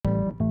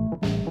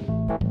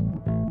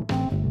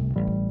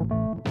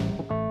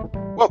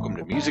Welcome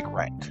to Music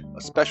Ranked,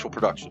 a special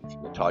production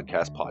from the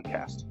Toddcast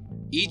podcast.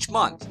 Each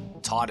month,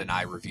 Todd and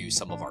I review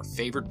some of our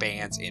favorite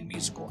bands and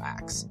musical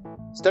acts.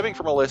 Stemming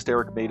from a list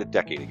Eric made a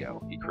decade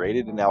ago, he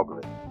created an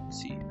algorithm to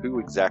see who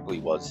exactly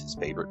was his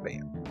favorite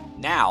band.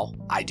 Now,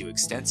 I do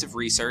extensive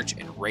research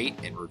and rate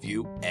and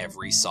review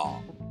every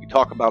song. We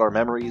talk about our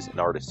memories and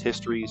artist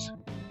histories.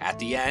 At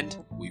the end,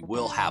 we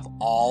will have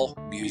all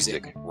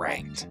music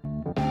ranked.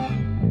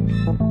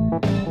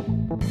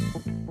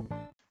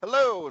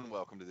 Hello and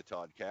welcome to the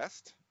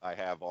Toddcast. I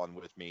have on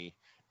with me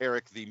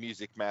Eric, the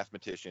music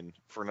mathematician,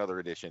 for another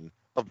edition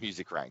of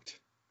Music Ranked.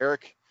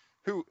 Eric,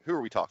 who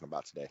are we talking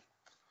about today?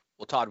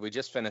 Well, Todd, we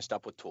just finished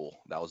up with Tool.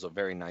 That was a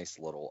very nice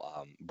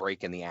little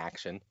break in the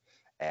action.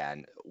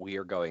 And we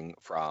are going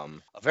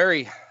from a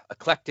very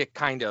eclectic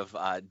kind of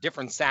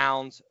different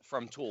sounds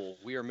from Tool.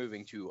 We are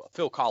moving to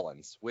Phil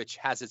Collins, which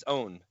has its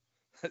own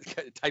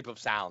type of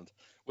sound,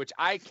 which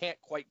I can't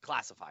quite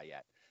classify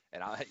yet.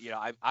 And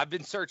I've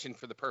been searching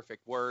for the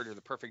perfect word or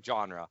the perfect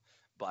genre,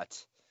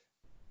 but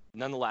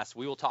nonetheless,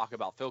 we will talk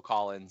about Phil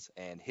Collins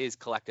and his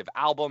collective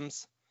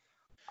albums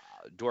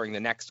during the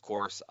next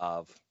course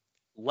of,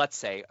 let's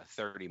say,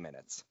 30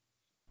 minutes.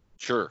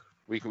 Sure,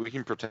 we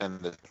can pretend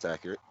that's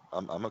accurate.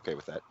 I'm okay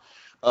with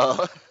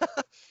that.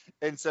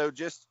 And so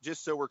just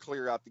so we're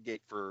clear out the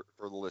gate for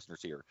the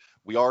listeners here,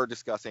 we are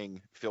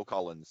discussing Phil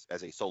Collins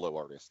as a solo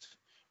artist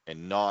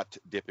and not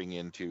dipping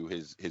into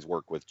his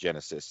work with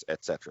Genesis,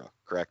 etc.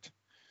 Correct?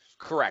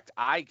 Correct.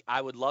 I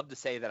would love to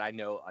say that I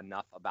know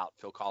enough about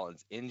Phil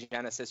Collins in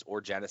Genesis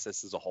or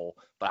Genesis as a whole,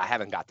 but I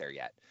haven't got there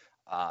yet.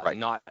 Right.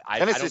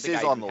 Genesis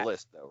is on the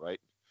list, though, right?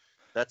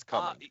 That's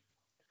coming.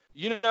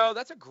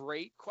 That's a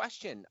great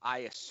question. I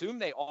assume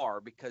they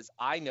are because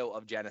I know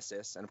of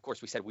Genesis, and of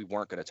course we said we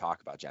weren't going to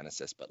talk about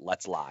Genesis, but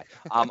let's lie.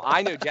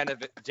 I know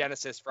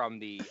Genesis from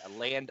the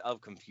Land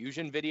of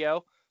Confusion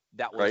video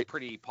that was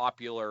pretty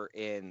popular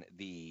in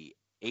the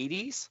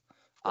 80s,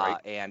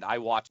 and I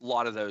watched a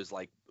lot of those,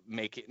 like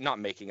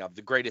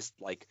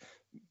the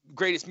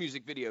greatest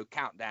music video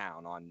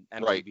countdown on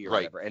MTV or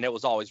whatever, and it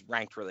was always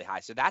ranked really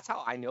high. So that's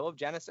how I know of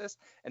Genesis,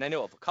 and I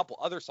know of a couple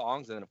other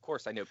songs, and then of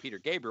course I know Peter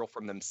Gabriel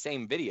from them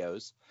same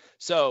videos.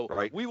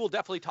 So we will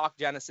definitely talk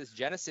Genesis.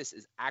 Genesis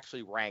is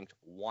actually ranked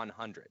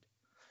 100.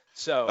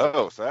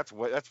 So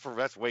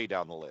that's way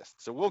down the list.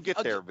 So we'll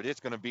get there, but it's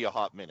going to be a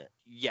hot minute.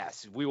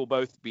 Yes, we will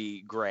both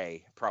be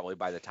gray probably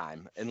by the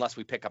time, unless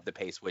we pick up the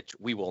pace, which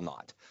we will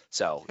not.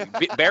 So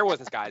bear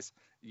with us, guys.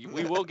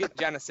 We will get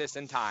Genesis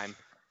in time.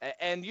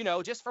 And,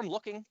 just from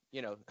looking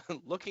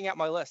at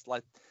my list,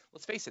 like,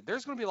 let's face it,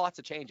 there's going to be lots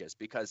of changes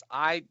because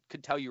I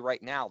could tell you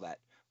right now that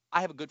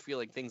I have a good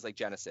feeling things like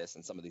Genesis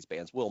and some of these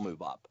bands will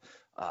move up.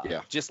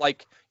 Just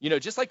like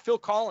Phil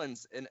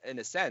Collins in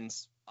a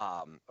sense,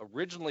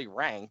 originally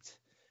ranked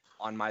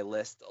on my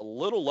list a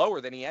little lower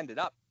than he ended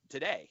up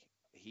today.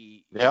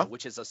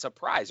 Which is a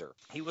surpriser.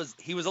 He was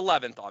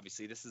 11th.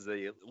 Obviously, this is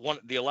the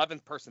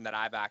 11th person that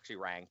I've actually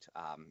ranked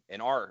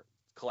in our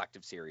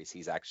collective series.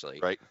 He's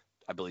actually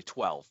I believe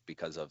 12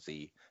 because of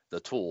the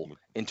Tool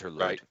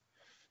interlude.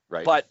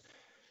 Right. But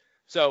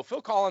so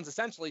Phil Collins,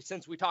 essentially,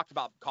 since we talked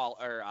about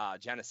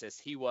Genesis,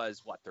 he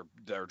was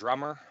their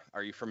drummer.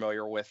 Are you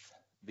familiar with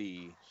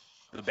the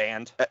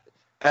band?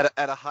 At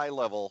a high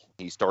level,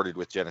 he started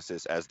with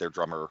Genesis as their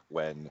drummer.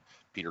 When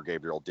Peter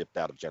Gabriel dipped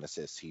out of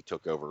Genesis, he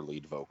took over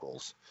lead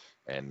vocals.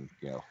 And,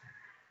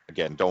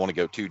 again, don't want to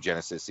go too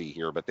Genesis-y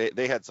here, but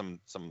they had some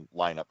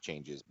lineup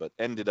changes, but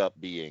ended up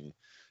being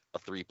a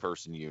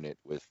 3-person unit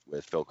with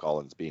Phil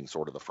Collins being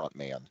sort of the front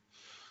man,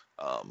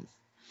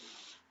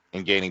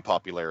 and gaining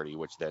popularity,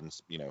 which then,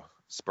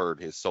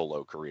 spurred his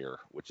solo career,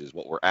 which is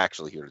what we're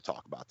actually here to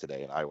talk about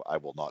today. And I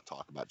will not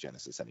talk about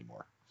Genesis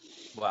anymore.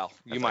 Well,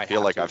 I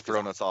feel like I've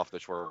thrown us off the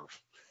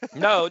swerve.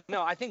 No,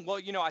 I think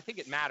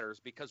it matters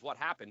because what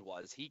happened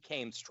was he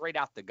came straight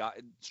out the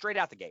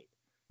gate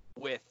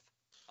with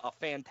a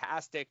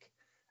fantastic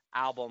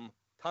album,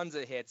 tons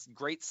of hits,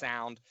 great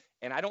sound.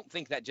 And I don't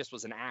think that just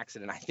was an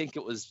accident. I think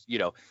it was,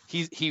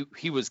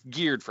 he was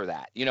geared for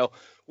that,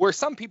 where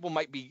some people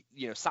might be,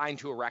 signed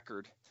to a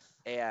record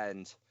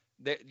and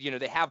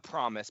they have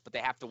promise, but they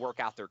have to work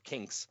out their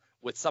kinks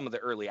with some of the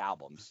early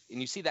albums.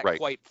 And you see that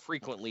quite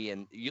frequently.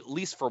 And at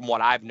least from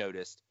what I've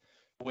noticed,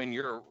 when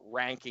you're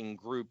ranking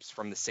groups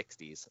from the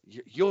 60s,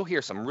 you'll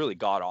hear some really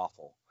god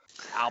awful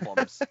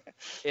albums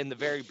in the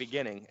very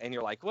beginning. And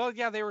you're like, well,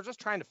 yeah, they were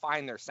just trying to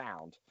find their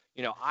sound.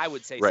 I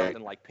would say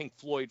something like Pink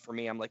Floyd for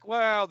me. I'm like,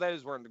 well,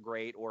 those weren't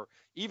great. Or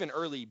even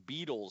early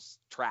Beatles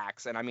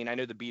tracks. And I mean, I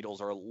know the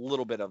Beatles are a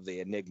little bit of the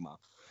enigma,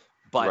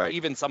 but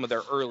even some of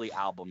their early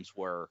albums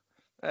were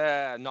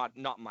not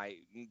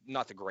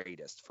the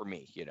greatest for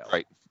me,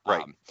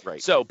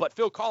 Right. So, but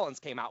Phil Collins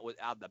came out with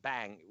the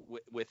bang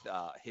with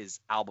his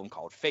album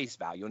called Face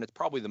Value, and it's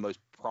probably the most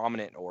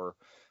prominent or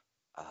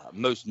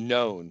most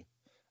known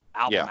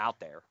album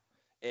out there.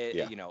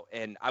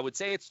 And I would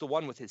say it's the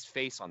one with his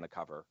face on the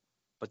cover.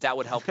 But that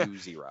would help you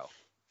zero.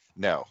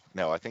 No,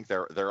 I think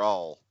they're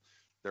all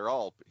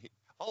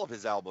of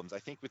his albums, I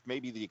think with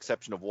maybe the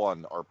exception of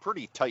one, are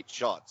pretty tight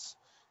shots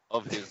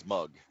of his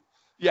mug.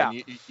 Yeah.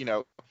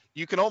 And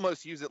you can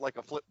almost use it like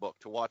a flip book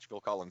to watch Phil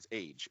Collins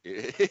age.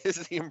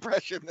 Is the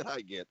impression that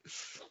I get.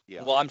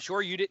 Yeah. Well, I'm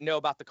sure you didn't know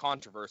about the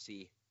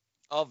controversy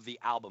of the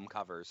album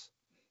covers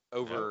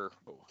over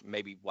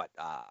maybe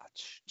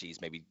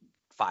maybe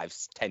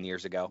 5-10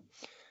 years ago.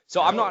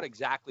 So I'm not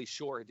exactly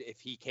sure if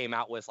he came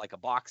out with like a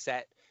box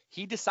set.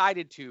 He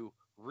decided to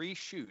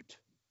reshoot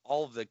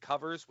all of the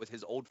covers with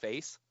his old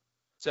face.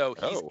 So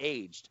he's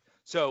aged.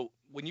 So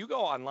when you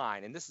go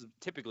online, and this is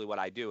typically what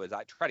I do, is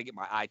I try to get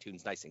my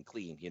iTunes nice and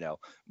clean,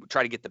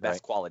 try to get the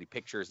best quality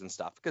pictures and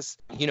stuff. Because,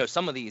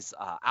 some of these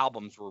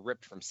albums were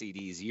ripped from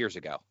CDs years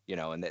ago,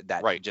 and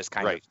that just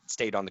kind of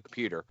stayed on the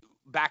computer.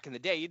 Back in the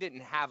day, you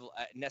didn't have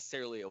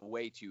necessarily a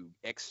way to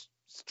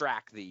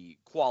extract the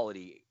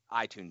quality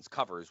iTunes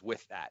covers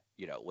with that,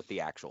 with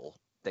the actual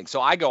thing.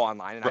 So I go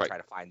online and I try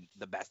to find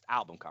the best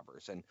album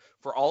covers. And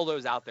for all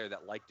those out there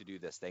that like to do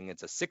this thing,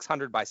 it's a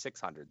 600 by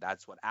 600.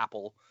 That's what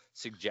Apple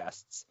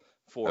suggests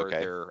for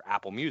their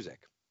Apple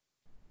Music.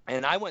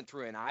 And I went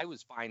through and I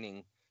was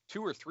finding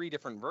 2 or 3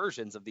 different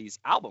versions of these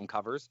album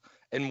covers.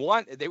 And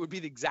they would be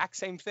the exact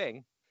same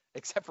thing,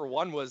 except for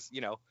one was,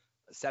 a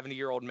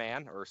 70-year-old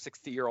man or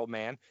 60-year-old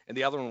man. And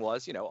the other one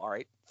was,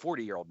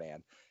 40-year-old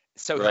man.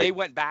 So they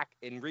went back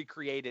and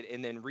recreated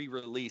and then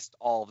re-released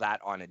all of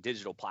that on a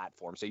digital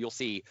platform. So you'll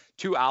see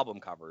 2 album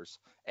covers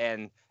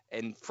and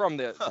from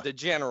the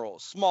general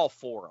small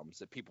forums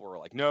that people were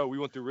like, no, we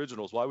want the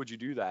originals. Why would you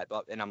do that?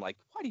 And I'm like,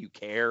 why do you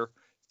care?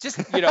 Just,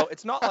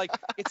 it's not like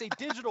it's a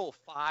digital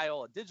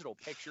file, a digital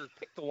picture.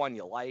 Pick the one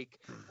you like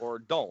or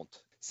don't.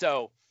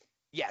 So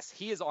yes,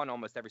 he is on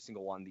almost every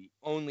single one. The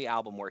only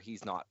album where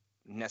he's not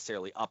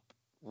necessarily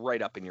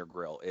right up in your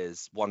grill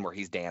is one where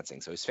he's dancing.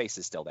 So his face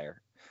is still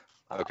there.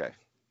 Okay.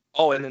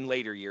 And in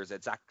later years,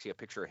 it's actually a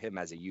picture of him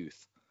as a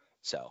youth.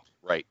 So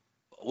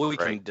we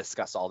can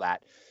discuss all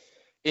that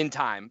in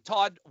time.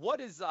 Todd,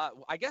 what is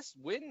I guess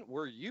when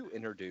were you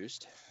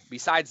introduced,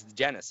 besides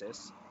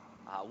Genesis?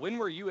 When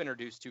were you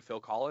introduced to Phil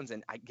Collins?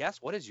 And I guess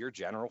what is your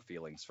general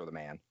feelings for the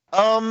man?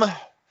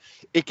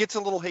 It gets a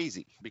little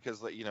hazy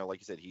because like you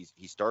said,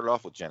 he started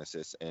off with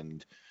Genesis,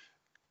 and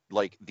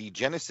like the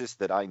Genesis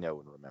that I know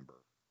and remember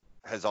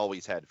has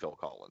always had Phil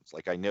Collins.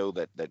 Like I know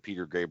that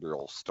Peter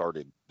Gabriel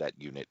started that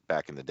unit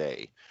back in the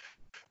day,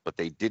 but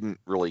they didn't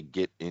really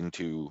get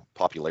into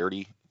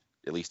popularity,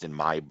 at least in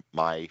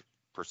my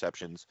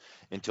perceptions,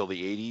 until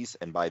the 80s.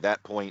 And by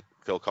that point,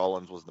 Phil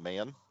Collins was the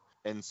man.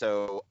 And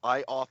so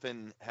I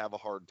often have a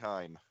hard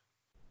time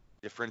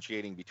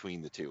differentiating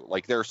between the two.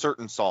 Like there are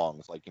certain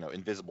songs like,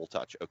 Invisible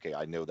Touch. Okay,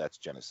 I know that's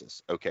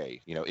Genesis.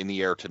 Okay, In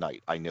the Air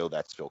Tonight. I know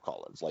that's Phil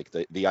Collins. Like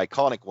the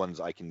iconic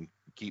ones I can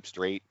keep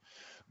straight.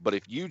 But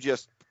if you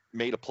just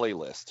made a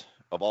playlist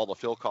of all the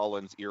Phil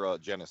Collins era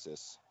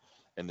Genesis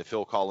and the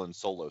Phil Collins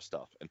solo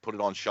stuff and put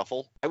it on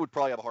shuffle, I would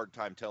probably have a hard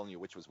time telling you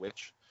which was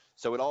which.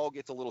 So it all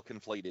gets a little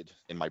conflated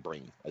in my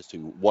brain as to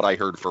what I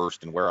heard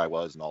first and where I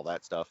was and all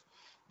that stuff.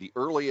 The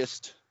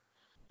earliest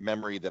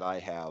memory that I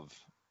have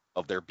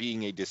of there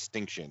being a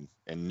distinction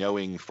and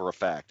knowing for a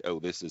fact,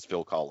 this is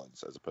Phil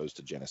Collins as opposed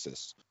to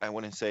Genesis, I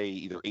want to say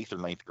either 8th or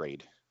 9th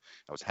grade.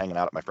 I was hanging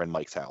out at my friend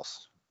Mike's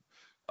house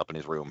up in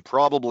his room,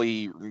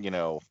 probably,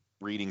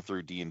 reading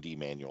through D&D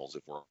manuals,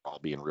 if we're all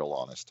being real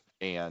honest.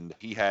 And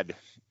he had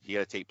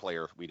a tape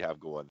player we'd have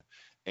going,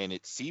 and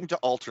it seemed to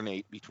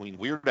alternate between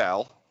Weird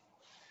Al,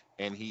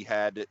 and he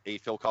had a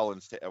Phil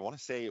Collins, I want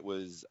to say it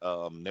was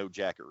No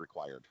Jacket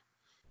Required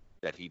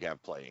that he'd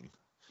have playing.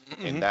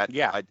 Mm-hmm. And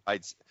that,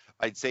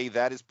 I'd say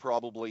that is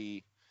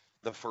probably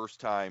the first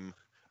time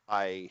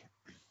I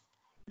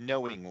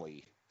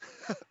knowingly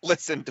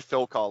listened to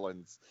Phil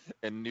Collins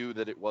and knew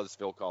that it was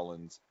Phil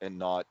Collins and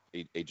not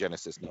a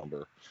Genesis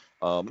number.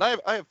 And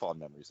I have fond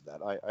memories of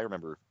that. I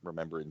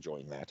remember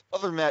enjoying that.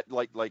 Other than that,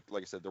 like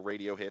I said, the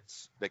radio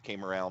hits that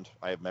came around,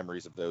 I have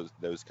memories of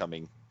those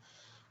coming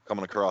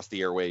across the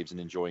airwaves and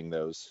enjoying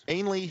those.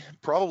 Mainly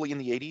probably in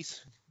the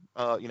 80s.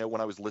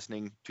 When I was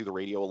listening to the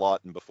radio a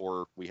lot and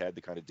before we had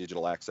the kind of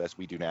digital access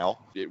we do now.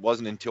 It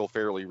wasn't until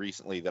fairly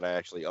recently that I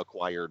actually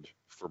acquired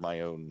for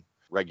my own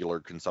regular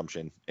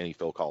consumption any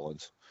Phil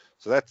Collins.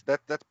 So that's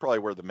probably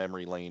where the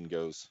memory lane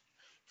goes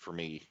for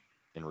me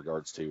in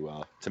regards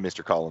to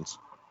Mr. Collins.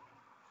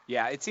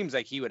 Yeah, it seems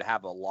like he would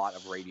have a lot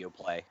of radio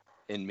play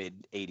in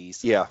mid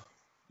 80s.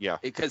 Yeah.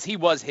 Because he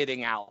was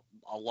hitting out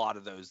a lot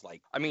of those,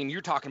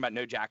 you're talking about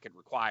No Jacket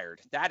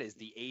Required. That is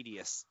the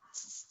 80s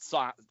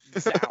sound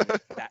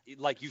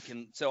that you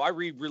can. So I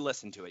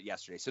re-listened to it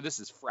yesterday. So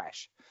this is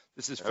fresh.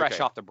 This is fresh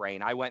off the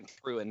brain. I went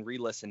through and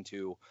re-listened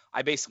to.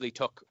 I basically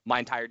took my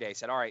entire day.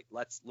 Said, all right,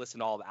 let's listen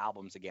to all the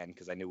albums again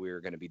because I knew we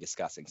were going to be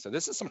discussing. So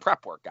this is some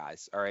prep work,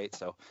 guys. All right.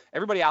 So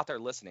everybody out there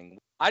listening,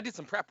 I did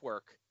some prep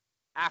work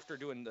after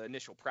doing the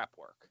initial prep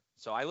work.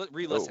 So I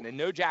re-listened, and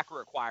No Jacket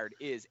Required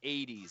is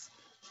 80s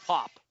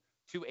pop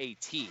to a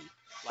T.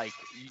 Like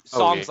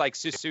songs like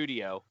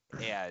Sussudio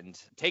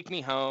and Take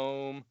Me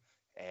Home,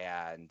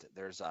 and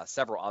there's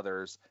several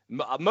others.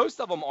 Most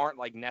of them aren't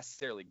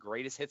necessarily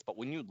greatest hits, but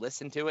when you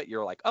listen to it,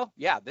 you're like, oh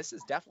yeah, this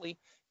is definitely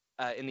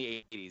in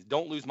the 80s.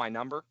 Don't Lose My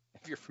Number,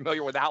 if you're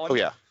familiar with that one.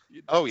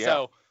 Oh yeah.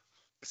 So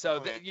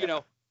So Oh, you yeah.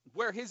 know,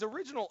 where his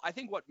original, I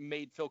think what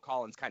made Phil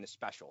Collins kind of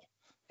special,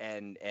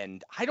 and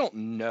I don't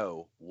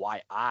know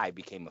why I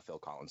became a Phil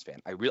Collins fan.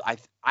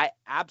 I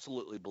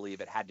absolutely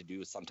believe it had to do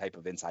with some type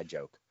of inside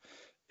joke.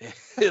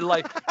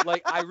 like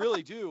I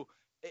really do.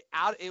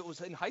 It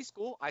was in high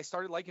school. I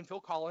started liking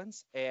Phil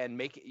Collins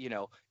and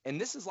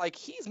and this is like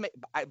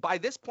by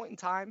this point in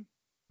time,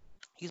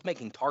 he's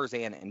making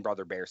Tarzan and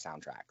Brother Bear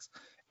soundtracks.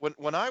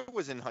 When I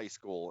was in high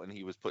school and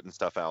he was putting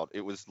stuff out,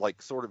 it was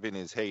like sort of in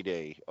his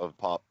heyday of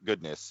pop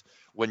goodness.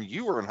 When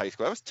you were in high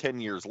school, that was 10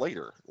 years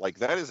later. Like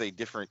that is a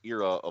different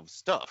era of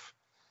stuff.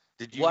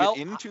 Did you Well,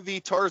 get into the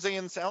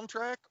Tarzan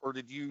soundtrack, or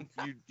did you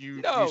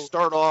no,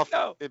 start off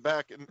no,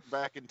 back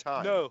in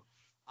time? no.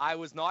 I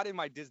was not in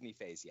my Disney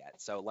phase yet.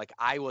 So like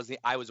I was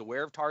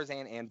aware of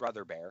Tarzan and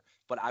Brother Bear,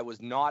 but I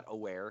was not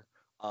aware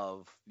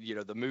of,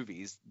 the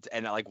movies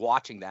and like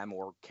watching them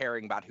or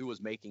caring about who was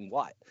making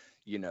what.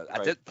 At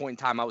Right. that point in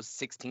time I was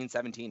 16,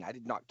 17. I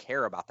did not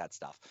care about that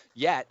stuff.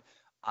 Yet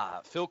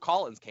Phil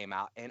Collins came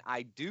out, and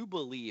I do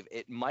believe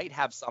it might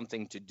have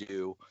something to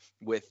do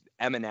with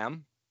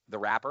Eminem, the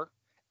rapper,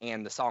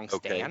 and the song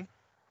Okay. Stan,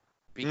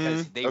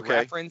 because Okay.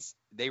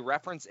 they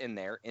reference in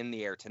there In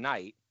the Air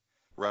Tonight,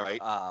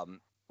 Right.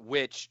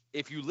 which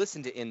if you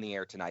listen to In the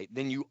Air Tonight,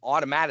 then you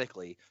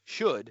automatically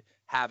should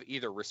have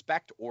either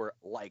respect or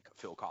like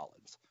Phil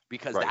Collins,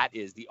 because Right. that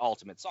is the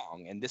ultimate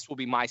song. And this will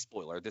be my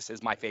spoiler. This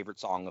is my favorite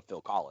song of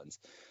Phil Collins.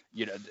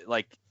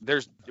 Like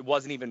it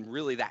wasn't even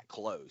really that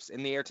close.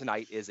 In the Air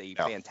Tonight is a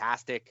No.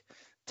 fantastic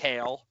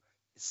tale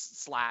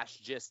slash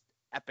just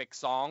epic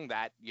song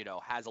that,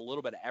 has a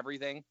little bit of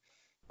everything.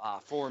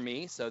 For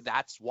me, so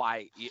that's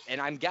why, and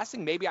I'm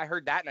guessing maybe I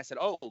heard that and I said,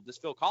 "Oh, this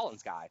Phil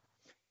Collins guy."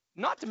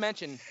 Not to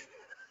mention,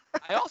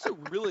 I also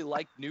really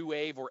liked new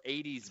wave or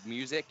 80s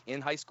music in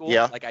high school.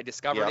 Yeah. Like I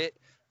discovered Yeah. it.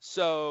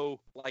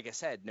 So, like I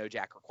said, No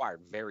Jack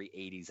Required, very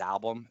 80s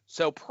album.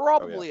 So Oh,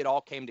 probably it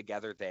all came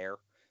together there.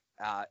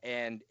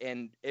 And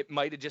it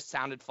might have just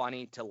sounded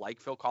funny to like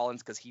Phil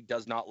Collins because he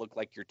does not look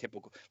like your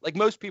typical, like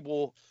most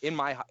people in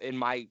my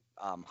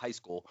high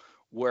school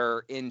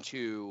were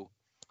into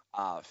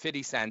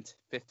 50 Cent,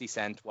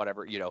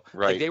 whatever, like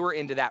Right. they were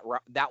into that.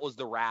 That was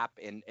the rap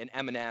and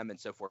Eminem and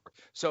so forth.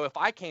 So if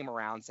I came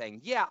around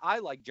saying, yeah, I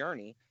like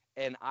Journey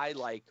and I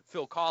like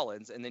Phil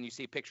Collins, and then you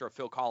see a picture of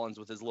Phil Collins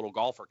with his little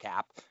golfer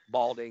cap,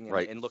 balding and,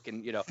 Right. and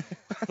looking,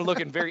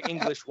 looking very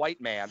English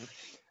white man.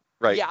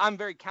 Right. Yeah, I'm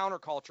very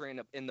counterculture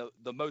in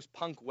the most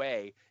punk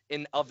way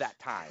of that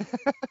time.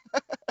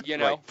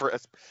 Right.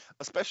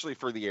 Especially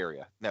for the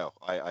area. No,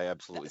 I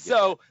absolutely get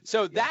So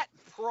that. that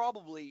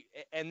probably,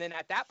 and then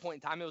at that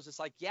point in time, it was just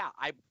like, yeah,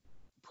 I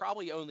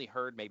probably only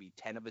heard maybe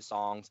 10 of his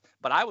songs,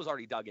 but I was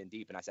already dug in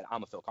deep, and I said,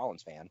 I'm a Phil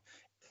Collins fan.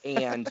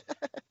 And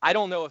I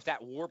don't know if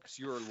that warps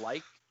your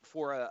like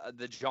for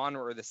the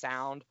genre or the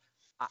sound.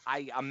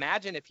 I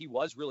imagine if he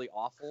was really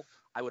awful,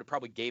 I would have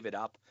probably gave it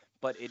up.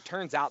 But it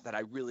turns out that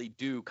I really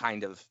do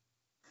kind of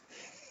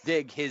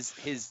dig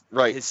his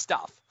Right.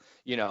 stuff.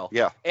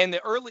 Yeah. And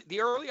the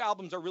early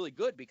albums are really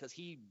good because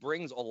he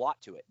brings a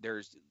lot to it.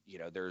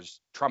 There's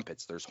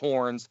trumpets, there's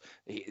horns,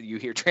 you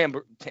hear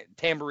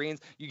tambourines,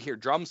 you hear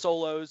drum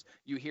solos,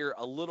 you hear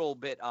a little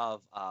bit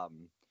of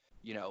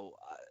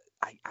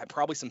I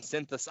probably some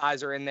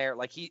synthesizer in there.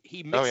 Like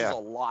he mixes yeah. a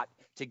lot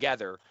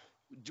together,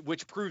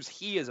 which proves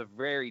he is a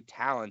very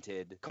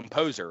talented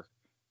composer.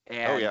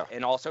 And yeah.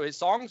 and also his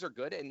songs are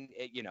good, and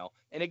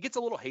it gets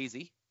a little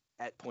hazy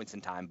at points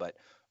in time, but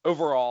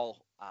overall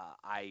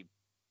I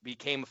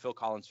became a Phil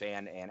Collins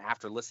fan, and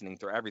after listening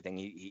through everything,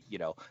 he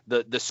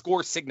the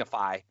scores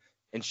signify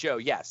and show,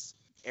 yes,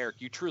 Eric,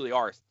 you truly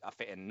are a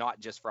fan, not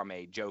just from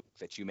a joke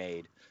that you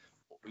made,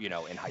 in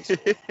high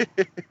school.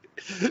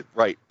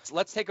 Right. So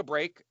let's take a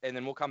break, and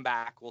then we'll come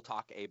back. We'll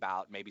talk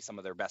about maybe some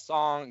of their best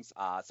songs,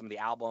 some of the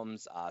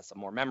albums, some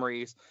more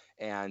memories,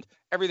 and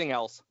everything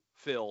else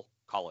Phil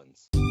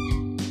Collins.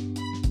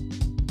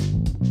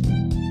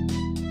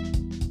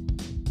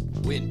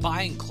 When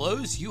buying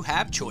clothes, you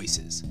have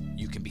choices.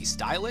 You can be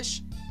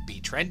stylish,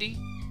 be trendy,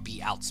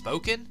 be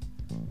outspoken,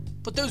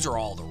 but those are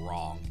all the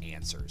wrong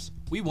answers.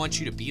 We want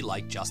you to be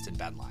like Justin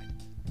Benline.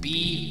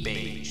 Be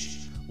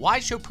beige. Why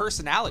show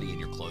personality in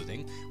your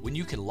clothing when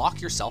you can lock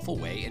yourself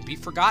away and be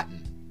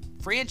forgotten?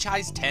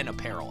 Franchise 10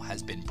 Apparel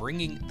has been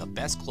bringing the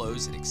best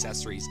clothes and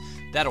accessories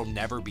that'll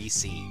never be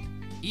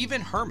seen.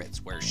 Even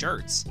hermits wear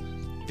shirts.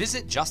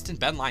 Visit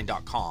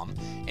justinbenline.com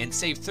and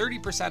save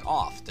 30%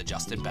 off the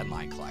Justin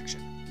Benline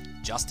collection.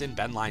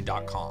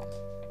 justinbenline.com.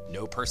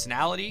 No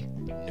personality,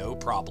 no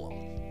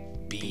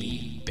problem.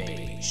 Be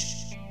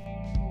beige.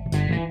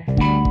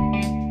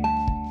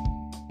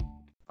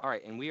 All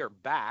right, and we are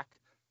back.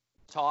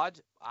 Todd,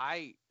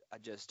 I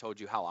just told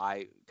you how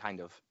I kind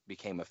of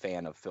became a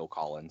fan of Phil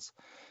Collins.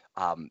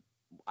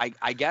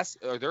 I guess,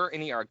 are there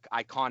any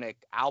iconic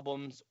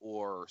albums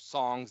or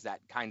songs that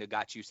kind of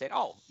got you saying,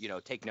 oh,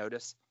 take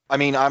notice? I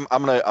mean, I'm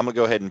gonna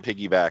go ahead and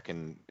piggyback,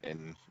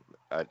 and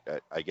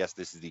I guess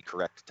this is the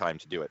correct time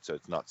to do it, so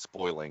it's not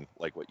spoiling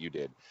like what you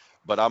did.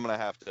 But I'm gonna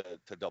have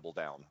to double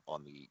down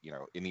on the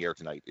In the Air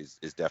Tonight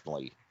is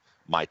definitely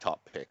my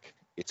top pick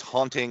it's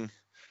haunting,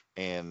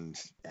 and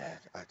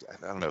I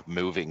don't know if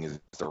moving is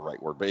the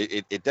right word, but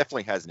it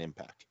definitely has an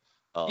impact.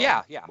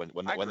 Yeah.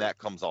 When I agree. that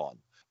comes on.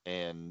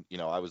 And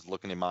I was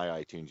looking in my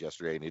iTunes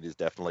yesterday, and it is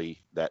definitely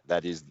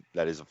that is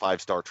a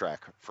 5-star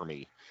track for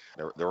me.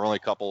 There are only a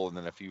couple, and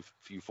then a few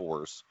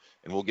 4s,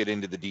 and we'll get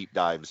into the deep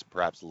dives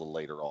perhaps a little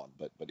later on.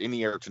 But In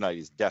the Air Tonight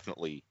is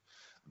definitely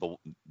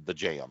the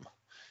jam.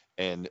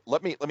 And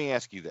let me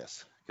ask you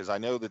this, because I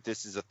know that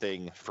this is a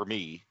thing for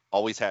me,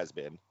 always has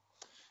been,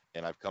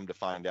 and I've come to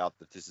find out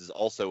that this is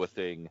also a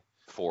thing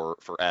for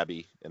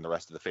Abby and the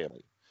rest of the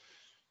family.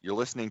 You're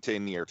listening to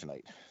In the Air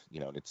Tonight,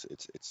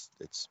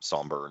 it's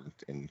somber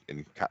and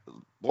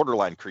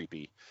borderline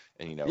creepy,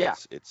 and Yeah.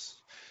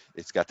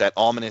 it's got that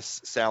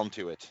ominous sound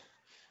to it,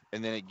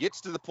 and then it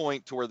gets to the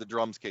point to where the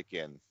drums kick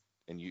in,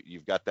 and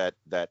you've got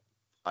that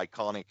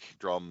iconic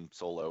drum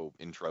solo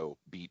intro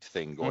beat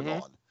thing going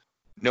Mhm. on.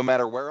 No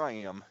matter where I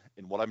am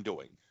and what I'm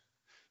doing,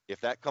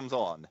 if that comes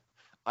on,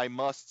 I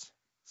must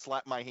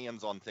slap my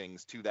hands on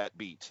things to that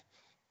beat,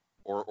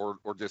 or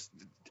just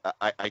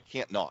I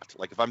can't not.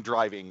 Like if I'm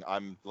driving,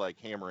 I'm like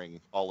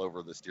hammering all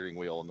over the steering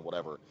wheel and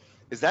whatever.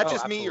 Is that Oh,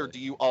 just me, or absolutely.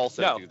 do you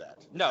also No, do that?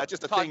 no, That's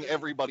just a Todd, thing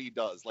everybody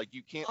does. Like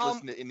you can't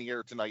listen to In the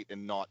Air Tonight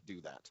and not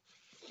do that.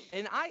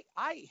 And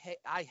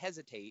I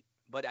hesitate,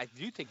 but I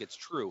do think it's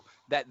true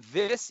that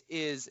this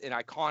is an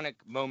iconic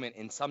moment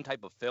in some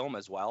type of film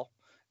as well.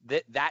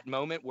 That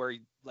moment where,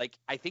 like,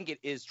 I think it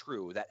is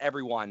true that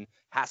everyone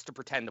has to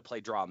pretend to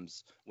play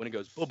drums when it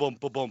goes boom boom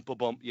boom boom boom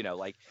boom.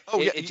 Like, Oh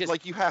yeah, it just,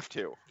 like you have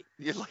to.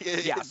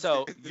 yeah.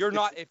 So if you're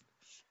not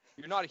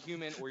a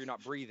human, or you're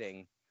not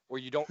breathing, or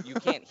you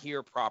can't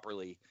hear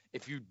properly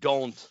if you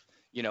don't.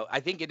 I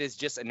think it is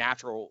just a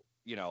natural.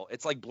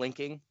 It's like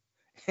blinking.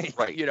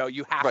 Right.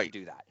 You have to Right.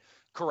 do that.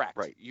 Correct.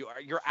 Right.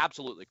 You're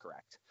absolutely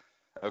correct.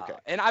 Okay.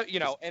 And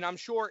I'm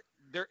sure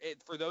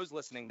for those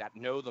listening that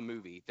know the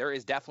movie, there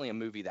is definitely a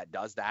movie that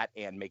does that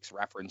and makes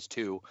reference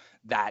to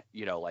that.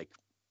 Like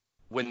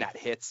when that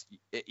hits,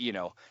 it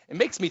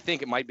makes me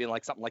think it might be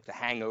like something like The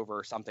Hangover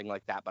or something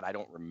like that, but I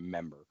don't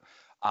remember.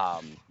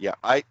 Yeah,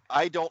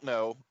 I don't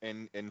know,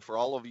 and for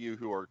all of you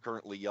who are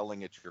currently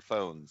yelling at your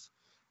phones,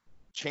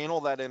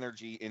 channel that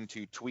energy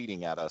into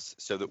tweeting at us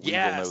so that we will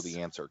know Yes.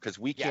 the answer, because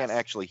we Yes. can't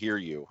actually hear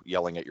you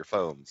yelling at your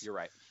phones. You're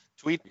right.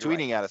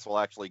 Tweeting at us will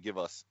actually give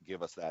us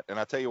that. And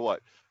I tell you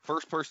what,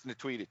 first person to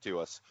tweet it to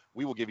us,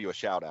 we will give you a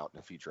shout out in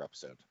a future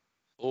episode.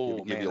 Oh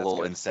give man, you a that's little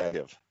good.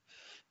 incentive.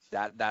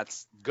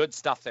 That's good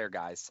stuff there,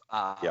 guys.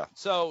 Yeah.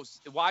 So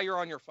while you're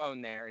on your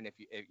phone there, and if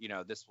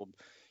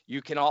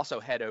you can also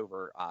head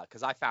over,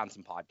 because I found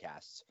some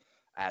podcasts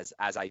as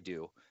I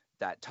do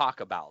that talk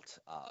about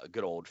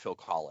good old Phil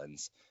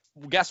Collins.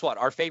 Guess what?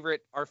 Our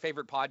favorite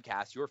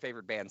podcast, Your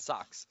Favorite Band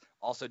Sucks,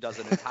 also does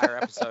an entire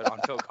episode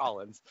on Phil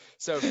Collins.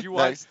 So if you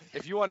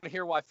want to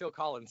hear why Phil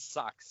Collins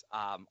sucks,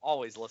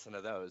 always listen to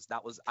those.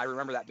 I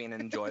remember that being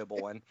an enjoyable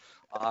one.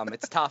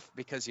 It's tough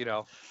because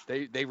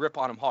they rip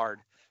on him hard.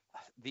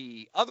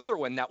 The other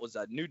one that was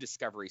a new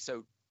discovery.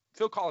 So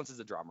Phil Collins is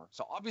a drummer.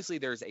 So obviously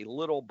there's a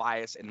little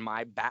bias in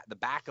the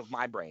back of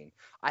my brain.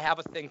 I have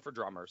a thing for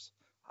drummers.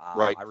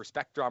 Right. I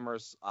respect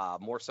drummers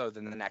more so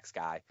than the next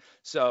guy.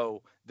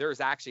 So there's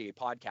actually a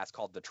podcast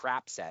called The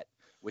Trap Set,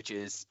 which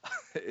is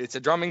it's a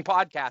drumming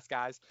podcast,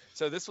 guys.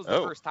 So this was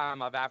the first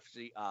time I've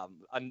actually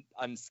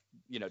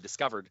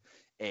discovered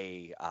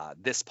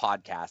this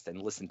podcast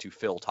and listened to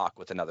Phil talk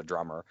with another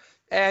drummer.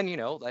 And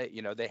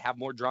they have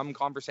more drum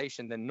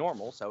conversation than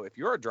normal. So if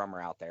you're a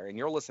drummer out there and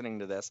you're listening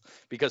to this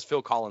because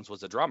Phil Collins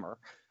was a drummer,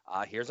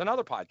 here's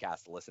another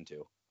podcast to listen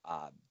to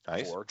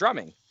for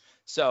drumming.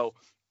 So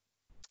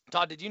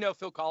Todd, did you know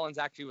Phil Collins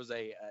actually was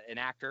an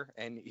actor,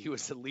 and he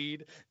was the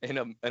lead in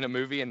a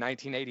movie in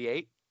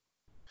 1988?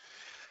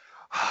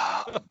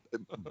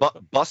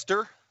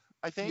 Buster,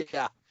 I think.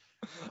 Yeah.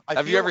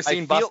 Have you ever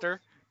seen Buster?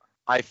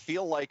 I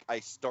feel like I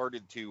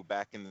started to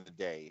back in the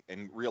day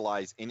and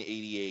realized in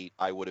 '88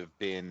 I would have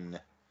been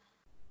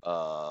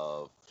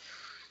 11?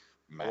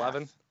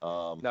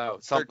 No,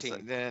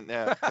 13.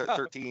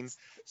 13.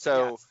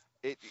 So. Yes.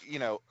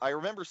 I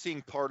remember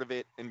seeing part of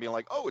it and being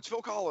like, oh, it's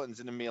Phil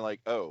Collins, and then being like,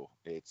 oh,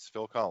 it's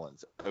Phil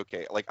Collins.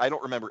 Okay. Like, I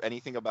don't remember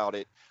anything about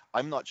it.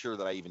 I'm not sure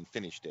that I even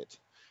finished it.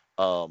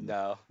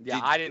 No. Yeah,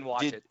 I didn't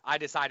watch it. I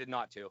decided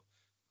not to.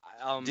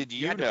 Did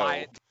you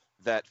know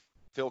that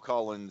Phil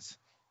Collins,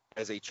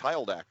 as a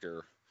child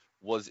actor,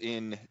 was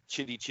in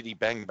Chitty Chitty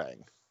Bang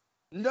Bang?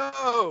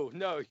 No,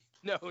 Yes.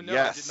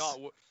 I did not.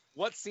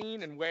 What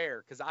scene and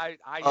where? Because I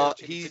know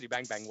Chitty Chitty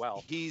Bang Bang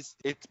well.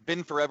 It's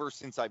been forever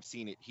since I've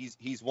seen it.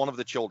 He's one of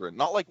the children,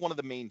 not like one of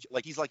the main,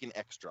 like he's like an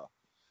extra.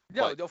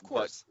 No, of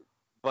course.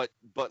 But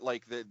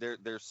like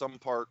there's some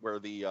part where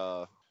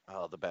the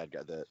bad guy,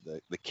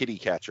 the kitty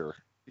catcher,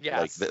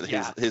 yes,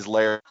 like his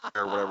lair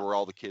or whatever, where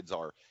all the kids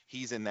are.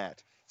 He's in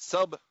that.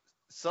 Sub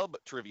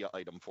trivia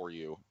item for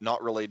you,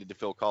 not related to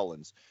Phil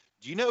Collins.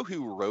 Do you know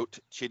who wrote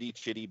Chitty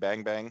Chitty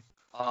Bang Bang?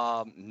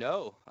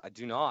 No, I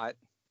do not.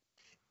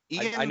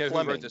 Ian I know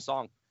Fleming. who wrote the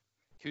song.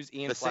 Who's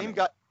Ian The Fleming? same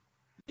guy.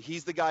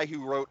 He's the guy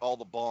who wrote all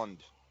the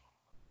Bond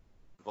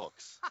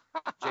books.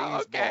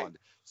 James Okay. Bond.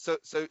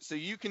 So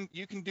you can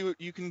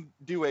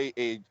do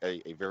a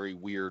very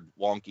weird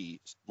wonky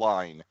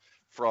line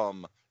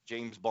from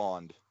James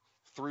Bond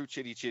through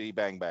Chitty Chitty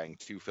Bang Bang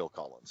to Phil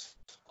Collins.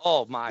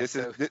 Oh my!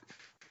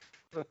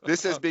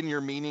 This has been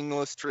your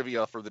meaningless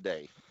trivia for the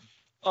day.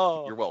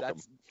 Oh, You're welcome.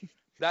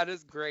 That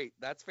is great.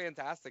 That's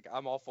fantastic.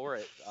 I'm all for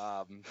it.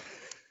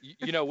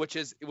 You know, which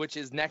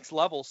is next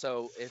level.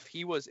 So if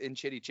he was in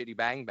Chitty Chitty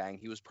Bang Bang,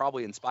 he was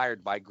probably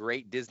inspired by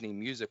great Disney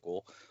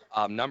musical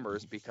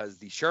numbers, because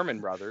the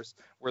Sherman Brothers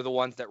were the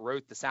ones that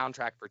wrote the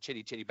soundtrack for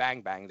Chitty Chitty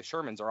Bang Bang. The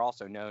Shermans are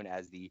also known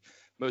as the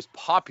most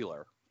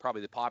popular,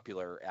 probably the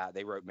popular.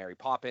 They wrote Mary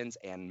Poppins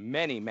and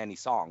many, many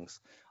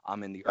songs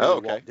in the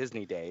early Walt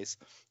Disney days.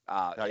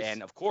 Nice.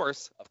 And of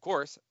course,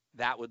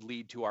 that would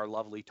lead to our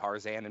lovely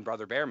Tarzan and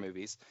Brother Bear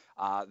movies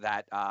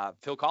that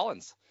Phil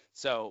Collins.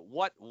 So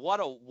what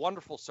a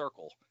wonderful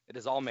circle it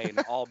is all made,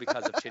 all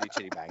because of Chitty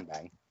Chitty Bang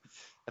Bang.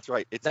 That's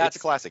right. It's a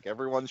classic.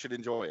 Everyone should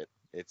enjoy it.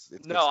 It's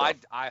no,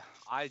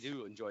 I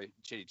do enjoy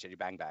Chitty Chitty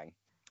Bang Bang.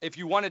 If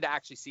you wanted to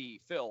actually see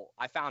Phil,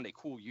 I found a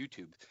cool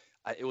YouTube.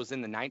 It was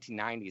in the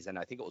 1990s, and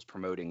I think it was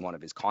promoting one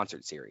of his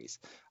concert series.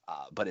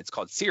 But it's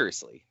called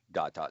Seriously ...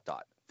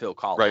 Phil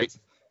Collins.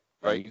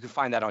 Right. You can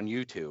find that on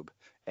YouTube.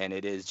 And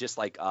it is just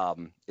like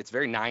it's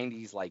very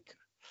 90s, like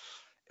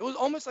it was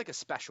almost like a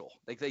special.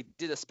 Like they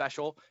did a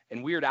special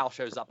and Weird Al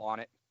shows up on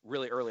it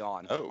really early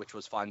on, which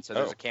was fun. So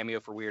there's a cameo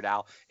for Weird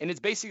Al, and it's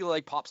basically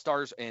like pop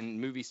stars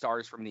and movie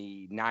stars from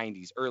the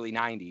 90s, early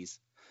 90s,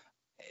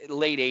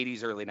 late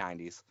 80s, early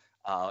 90s.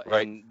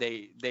 And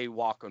they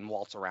walk and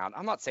waltz around.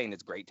 I'm not saying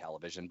it's great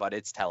television, but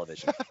it's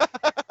television.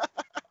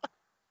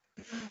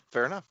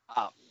 Fair enough.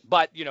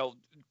 But you know,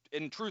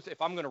 in truth,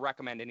 if I'm going to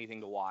recommend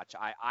anything to watch,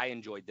 I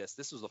enjoyed this.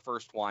 This was the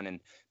first one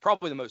and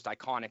probably the most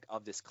iconic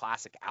of this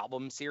classic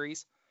album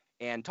series.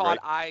 And Todd,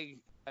 I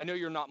know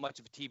you're not much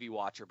of a TV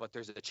watcher, but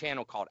there's a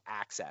channel called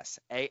Access,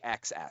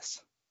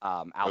 AXS,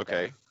 out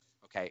there.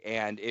 Okay.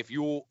 And if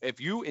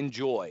you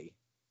enjoy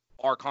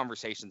our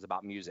conversations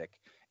about music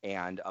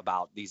and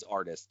about these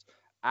artists,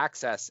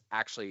 Access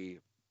actually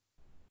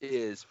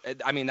is,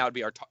 I mean, that would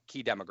be our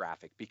key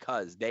demographic,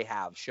 because they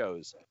have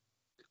shows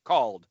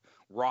called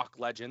Rock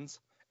Legends.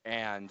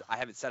 And I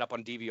have it set up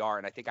on DVR,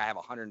 and I think I have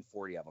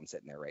 140 of them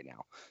sitting there right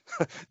now.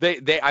 They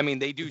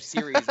do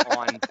series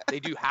on,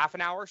 they do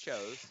half-an-hour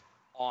shows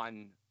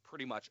on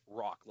pretty much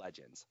rock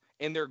legends,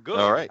 and they're good.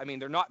 All right. I mean,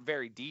 they're not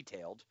very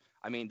detailed.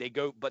 I mean, they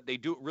do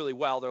it really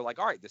well. They're like,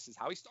 all right, this is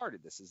how he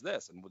started. This is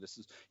this, and this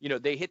is, you know,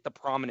 they hit the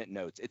prominent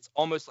notes. It's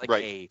almost like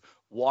a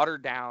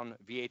watered-down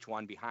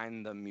VH1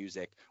 behind the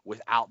music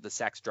without the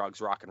sex, drugs,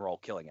 rock and roll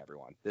killing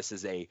everyone. This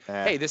is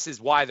hey, this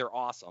is why they're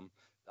awesome.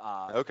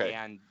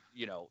 And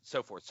you know,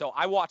 so forth. So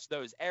I watch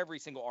those, every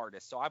single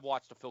artist. So I've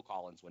watched a Phil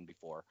Collins one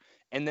before.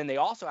 And then they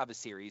also have a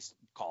series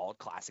called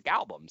Classic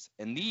Albums.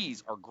 And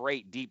these are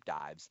great deep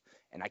dives.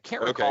 And I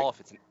can't recall if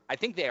I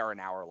think they are an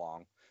hour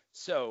long.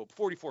 So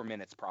 44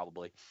 minutes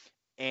probably.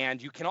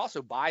 And you can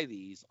also buy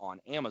these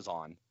on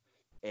Amazon.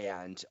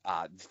 And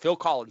Phil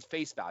Collins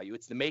Face Value,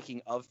 it's the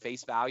making of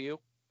Face Value.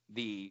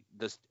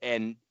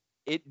 And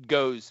it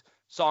goes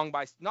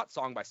not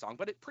song by song,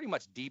 but it pretty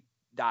much deep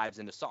dives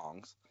into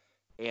songs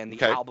and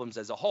the albums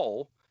as a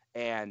whole,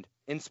 and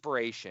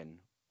inspiration,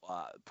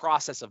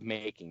 process of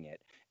making it.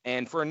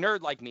 And for a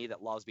nerd like me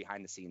that loves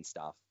behind the scenes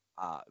stuff,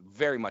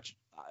 very much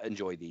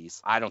enjoy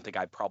these. I don't think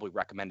I probably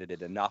recommended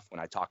it enough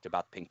when I talked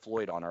about Pink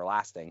Floyd on our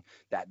last thing,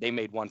 that they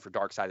made one for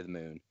Dark Side of the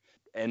Moon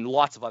and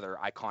lots of other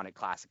iconic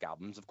classic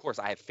albums. Of course,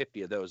 I have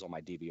 50 of those on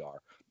my DVR,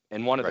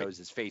 and one of those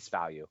is Face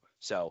Value.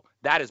 So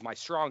that is my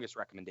strongest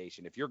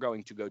recommendation. If you're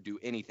going to go do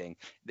anything,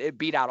 it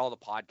beat out all the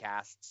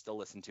podcasts to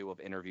listen to of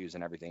interviews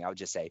and everything. I would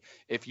just say,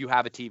 if you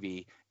have a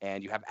TV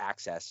and you have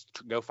access,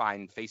 go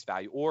find Face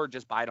Value or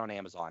just buy it on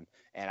Amazon.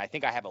 And I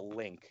think I have a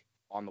link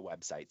on the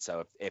website.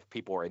 So if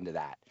people are into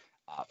that,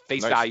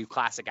 Face Value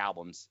classic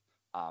albums.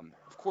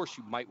 Of course,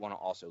 you might want to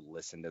also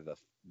listen to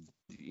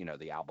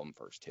the album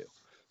first too.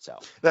 So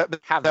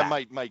that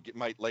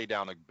might lay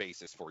down a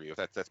basis for you.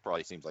 That's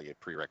probably seems like a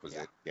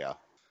prerequisite. Yeah.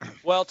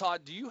 Well,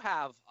 Todd, do you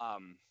have a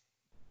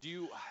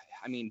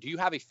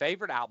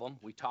favorite album?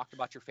 We talked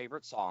about your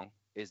favorite song.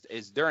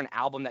 Is there an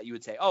album that you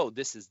would say, oh,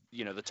 this is,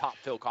 you know, the top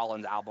Phil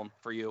Collins album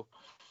for you?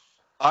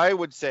 I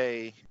would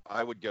say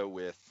I would go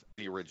with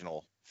the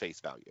original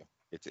Face Value.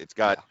 It's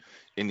got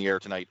In the Air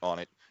Tonight on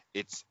it.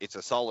 It's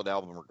a solid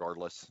album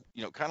regardless.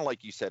 You know, kind of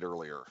like you said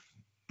earlier,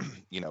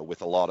 you know,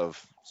 with a lot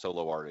of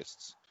solo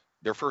artists,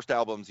 their first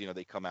albums, you know,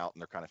 they come out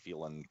and they're kind of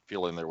feeling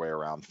their way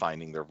around,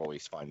 finding their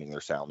voice, finding their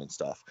sound and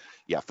stuff.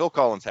 Yeah, Phil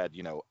Collins had,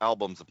 you know,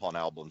 albums upon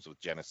albums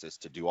with Genesis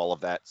to do all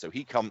of that. So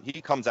he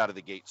comes out of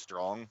the gate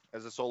strong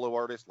as a solo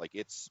artist. Like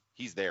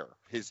he's there.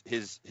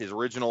 His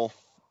original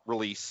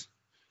release,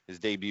 his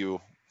debut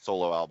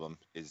solo album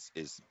is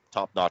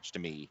top notch to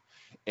me.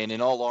 And in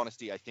all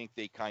honesty, I think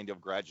they kind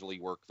of gradually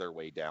work their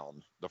way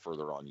down the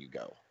further on you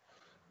go.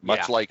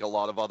 Much like a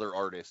lot of other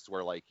artists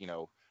where, like, you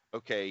know,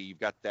 okay, you've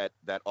got that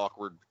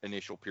awkward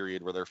initial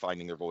period where they're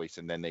finding their voice,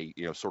 and then they,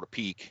 you know, sort of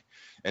peak,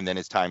 and then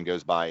as time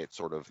goes by, it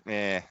sort of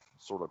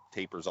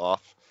tapers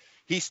off.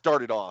 He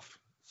started off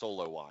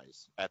solo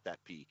wise at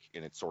that peak,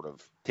 and it sort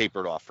of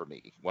tapered off for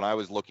me. When I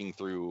was looking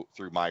through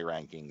my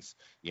rankings,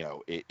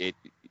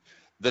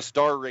 the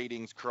star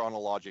ratings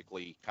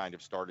chronologically kind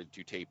of started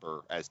to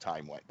taper as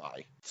time went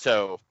by.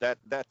 So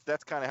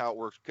that's kind of how it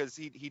works, because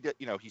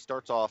he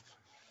starts off,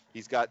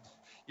 he's got,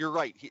 you're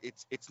right,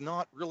 it's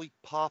not really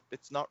pop,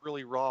 it's not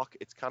really rock,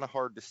 it's kind of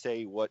hard to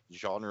say what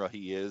genre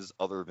he is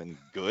other than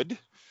good.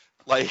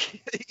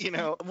 Like,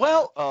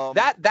 Well,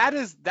 that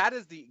is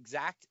the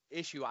exact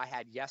issue I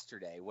had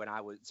yesterday when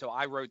I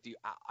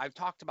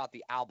talked about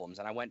the albums,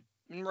 and I went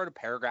and wrote a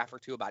paragraph or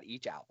two about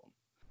each album.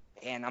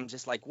 And I'm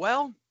just like,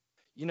 well,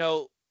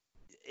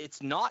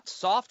 it's not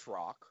soft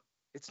rock.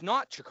 It's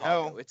not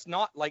Chicago. No. It's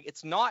not,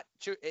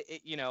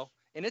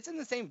 and it's in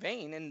the same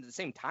vein and the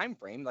same time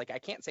frame. Like, I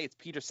can't say it's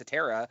Peter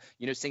Cetera,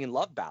 singing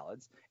love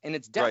ballads, and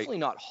it's definitely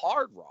not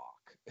hard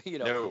rock,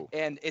 No.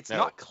 and it's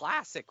not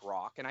classic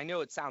rock. And I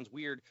know it sounds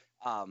weird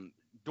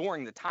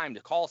during the time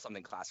to call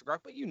something classic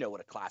rock, but you know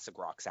what a classic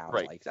rock sounds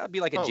like. That'd be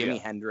like a Jimi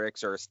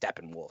Hendrix or a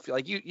Steppenwolf.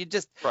 Like, you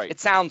just, it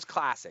sounds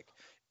classic,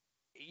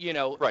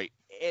 Right.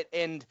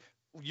 And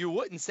you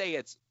wouldn't say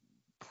it's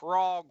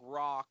prog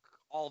rock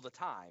all the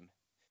time.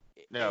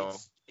 No.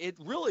 It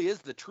really is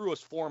the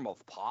truest form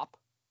of pop,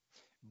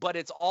 but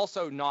it's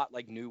also not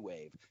like new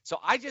wave. So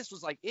I just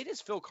was like, it is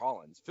Phil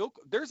Collins.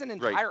 There's an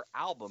entire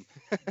album,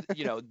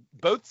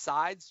 Both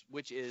Sides,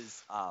 which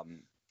is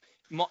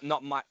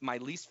not my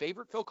least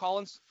favorite Phil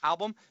Collins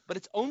album, but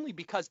it's only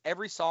because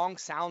every song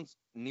sounds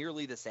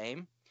nearly the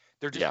same.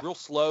 They're just real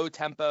slow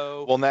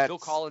tempo. Well, Phil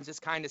Collins is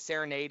kind of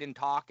serenading,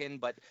 talking,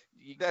 but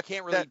you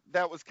can't really.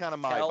 That was kind of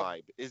my tell.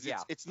 vibe.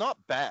 It's not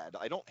bad.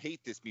 I don't hate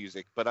this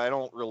music, but I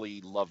don't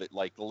really love it.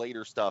 Like, the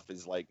later stuff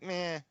is like,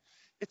 meh,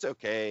 it's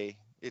okay.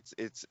 It's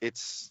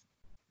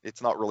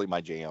not really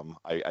my jam.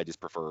 I just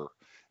prefer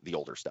the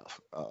older stuff.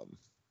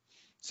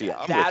 So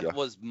yeah, that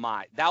was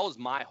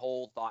my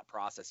whole thought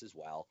process as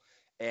well.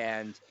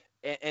 And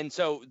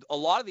so a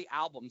lot of the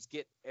albums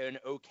get an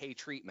okay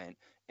treatment,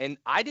 and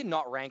I did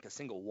not rank a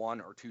single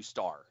 1 or 2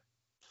 star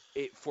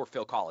for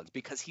Phil Collins,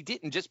 because he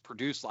didn't just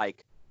produce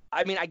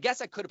I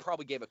guess I could have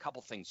probably gave a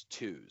couple things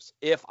 2s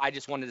if I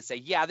just wanted to say,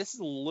 yeah, this is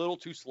a little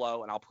too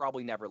slow and I'll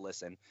probably never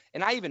listen.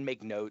 And I even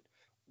make note,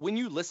 when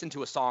you listen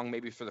to a song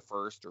maybe for the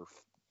first or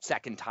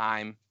second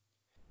time,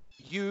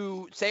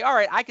 you say, all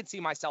right, I could see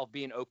myself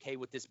being okay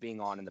with this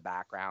being on in the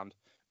background.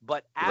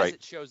 But as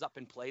it shows up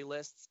in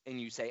playlists and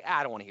you say,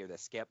 I don't want to hear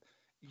this skip,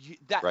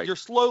 you're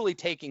slowly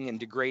taking and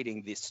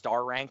degrading the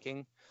star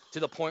ranking to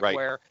the point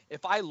where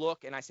if I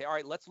look and I say, all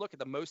right, let's look at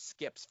the most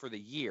skips for the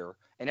year,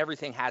 and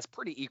everything has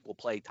pretty equal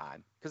play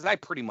time, because I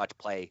pretty much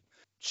play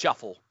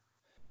shuffle.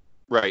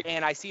 Right.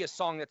 And I see a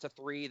song that's a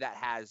 3 that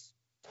has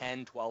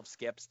 10, 12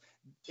 skips,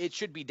 it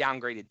should be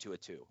downgraded to a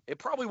 2. It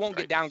probably won't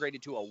get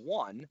downgraded to a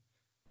 1.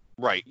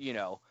 Right.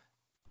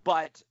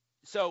 But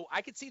so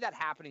I could see that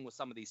happening with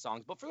some of these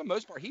songs, but for the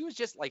most part, he was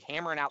just like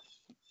hammering out,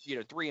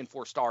 3 and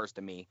 4 stars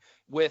to me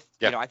with,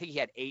 I think he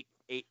had 8,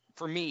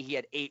 for me, he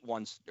had 8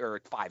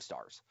 or 5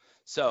 stars.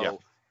 So,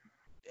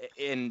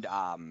 and,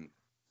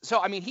 so,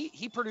 I mean,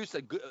 he produced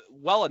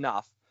well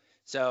enough.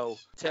 So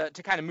to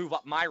kind of move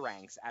up my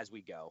ranks as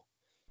we go.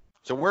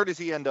 So where does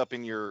he end up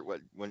in your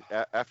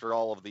after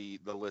all of the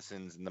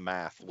listens and the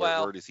math?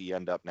 Where does he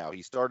end up now?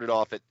 He started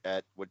off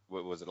at what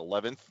was it,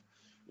 11th?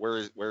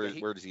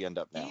 Where does he end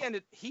up now?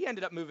 He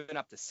ended up moving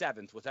up to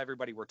 7th with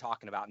everybody we're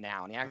talking about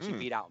now, and he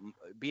actually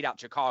beat out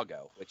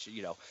Chicago, which,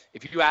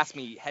 if you ask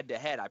me head to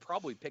head, I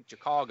probably picked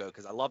Chicago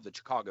because I love the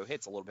Chicago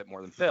hits a little bit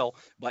more than Phil,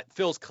 but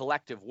Phil's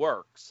collective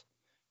works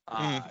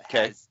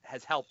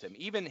has helped him.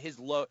 Even his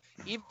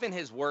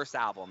worst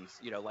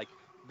albums, like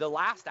the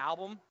last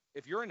album,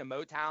 if you're into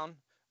Motown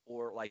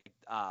or like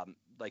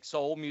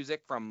soul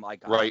music from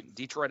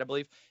Detroit, I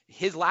believe,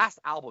 his last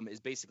album is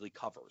basically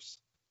covers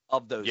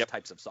of those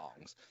types of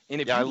songs.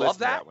 And if you love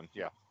that one,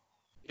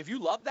 if you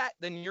love that,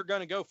 then you're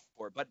going to go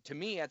for it. But to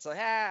me, it's like,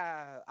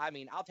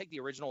 I'll take the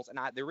originals, and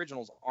the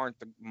originals aren't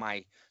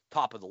my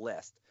top of the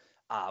list.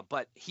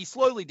 But he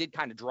slowly did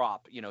kind of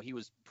drop. He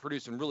was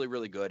producing really,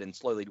 really good and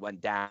slowly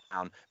went down.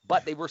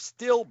 But they were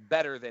still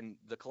better than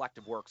the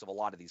collective works of a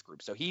lot of these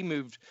groups. So he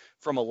moved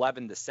from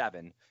 11 to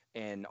 7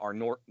 in our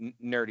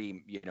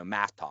nerdy,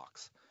 math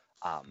talks.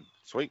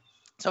 Sweet.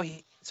 So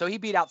he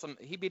beat out some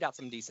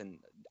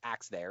decent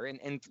acts there,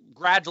 and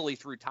gradually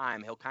through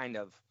time he'll kind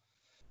of,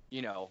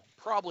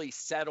 probably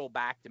settle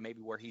back to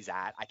maybe where he's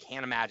at. I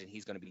can't imagine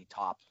he's going to be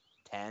top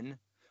 10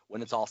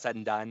 when it's all said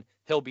and done.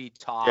 He'll be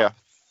top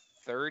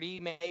 30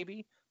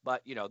 maybe,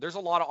 but there's a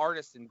lot of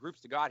artists and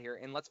groups to go out here,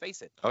 and let's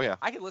face it. Oh yeah.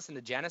 I could listen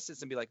to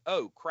Genesis and be like,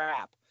 oh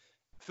crap,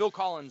 Phil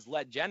Collins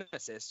led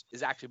Genesis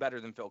is actually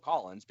better than Phil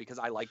Collins because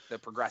I like the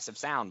progressive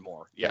sound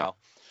more.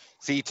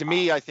 See, to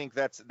me, I think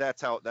that's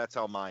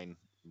how mine's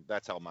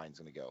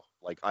gonna go.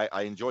 Like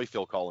I enjoy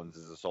Phil Collins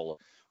as a solo,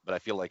 but I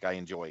feel like I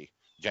enjoy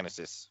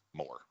Genesis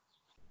more.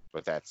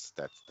 But that's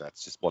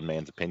just one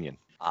man's opinion.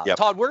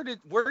 Todd, where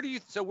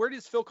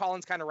does Phil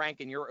Collins kind of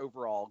rank in your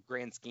overall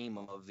grand scheme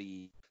of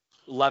the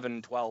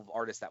 11, 12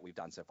 artists that we've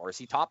done so far? Is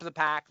he top of the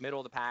pack, middle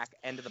of the pack,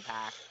 end of the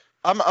pack?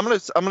 I'm gonna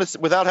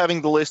without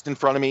having the list in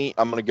front of me,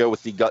 I'm gonna go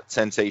with the gut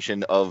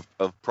sensation of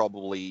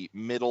probably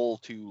middle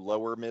to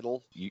lower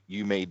middle.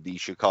 You made the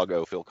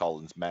Chicago Phil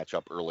Collins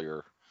matchup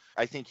earlier.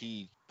 I think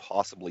he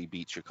possibly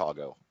beat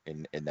Chicago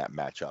in that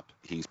matchup.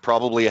 He's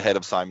probably ahead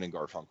of Simon and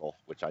Garfunkel,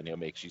 which I know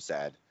makes you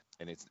sad.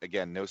 And it's,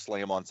 again, no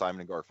slam on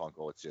Simon and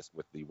Garfunkel. It's just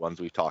with the ones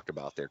we've talked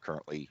about, they're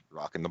currently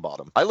rocking the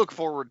bottom. I look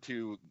forward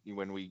to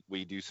when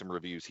we do some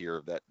reviews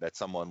here that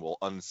someone will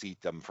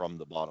unseat them from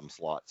the bottom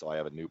slot, so I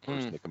have a new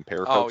person to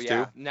compare folks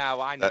yeah. to. Now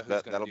I know who's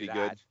That'll going to do be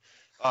that.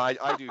 good.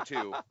 I do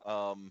too.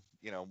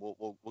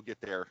 We'll get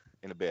there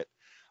in a bit.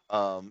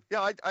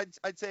 Yeah,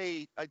 I'd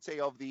say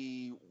of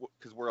the,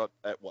 because we're up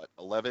at what,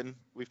 11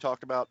 we've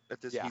talked about at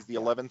this. Yeah, He's the yeah.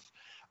 11th.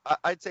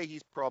 I'd say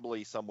he's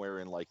probably somewhere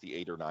in like the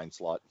 8 or 9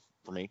 slot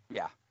for me.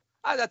 Yeah,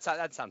 that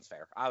sounds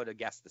fair. I would have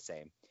guessed the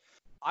same.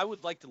 I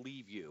would like to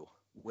leave you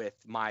with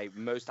my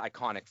most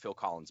iconic Phil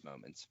Collins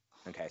moments.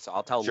 Okay, so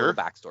I'll tell a little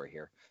backstory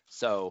here.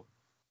 So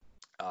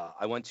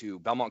I went to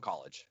Belmont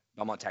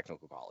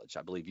Technical College.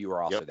 I believe you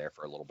were also there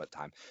for a little bit of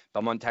time.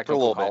 Belmont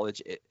Technical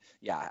College.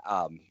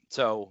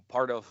 So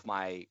part of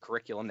my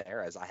curriculum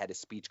there is I had a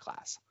speech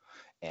class,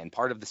 and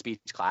part of the speech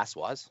class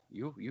was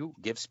you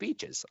give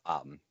speeches.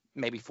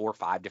 Maybe 4 or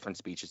 5 different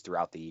speeches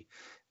throughout the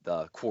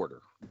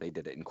quarter. They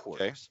did it in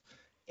quarters.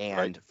 Okay.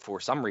 And for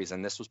some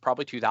reason, this was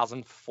probably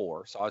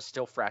 2004, so I was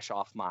still fresh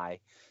off my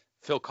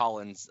Phil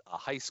Collins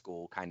high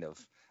school kind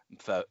of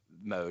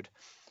mode.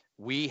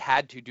 We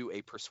had to do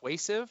a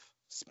persuasive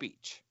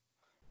speech.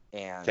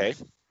 And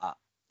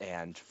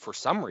and for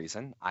some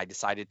reason, I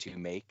decided to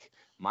make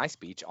my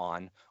speech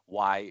on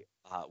why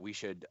we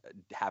should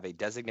have a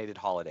designated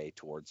holiday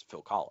towards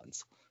Phil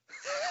Collins.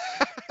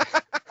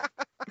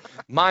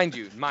 Mind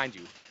you,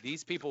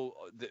 these people,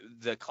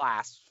 the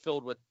class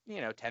filled with,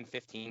 10,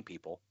 15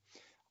 people,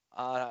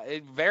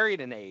 it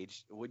varied in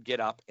age, would get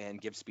up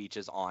and give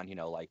speeches on,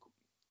 like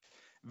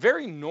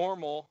very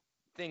normal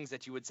things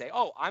that you would say,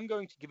 oh, I'm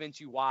going to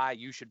convince you why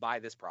you should buy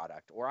this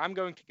product, or I'm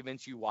going to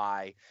convince you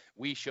why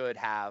we should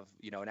have,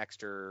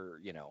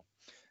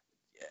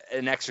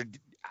 an extra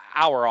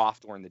hour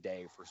off during the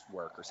day for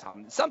work or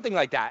something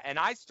like that. And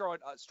I throw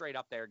it straight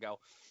up there and go,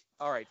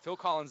 all right, Phil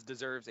Collins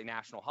deserves a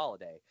national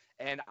holiday.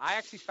 And I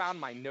actually found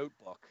my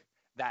notebook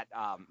that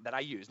I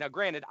use. Now,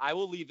 granted, I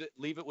will leave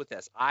it with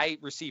this. I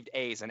received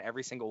A's in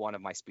every single one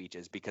of my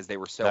speeches because they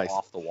were so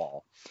off the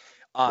wall.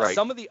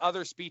 Some of the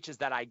other speeches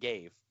that I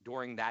gave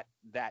during that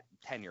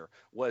tenure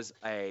was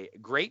a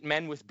Great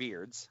Men with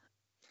Beards,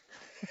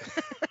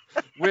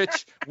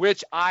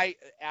 which I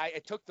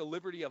took the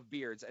liberty of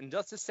beards. And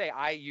just to say,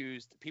 I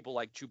used people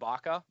like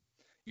Chewbacca,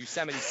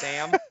 Yosemite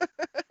Sam,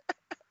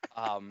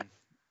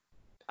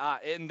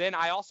 and then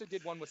I also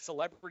did one with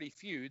celebrity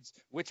feuds,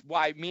 which,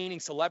 by meaning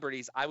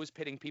celebrities, I was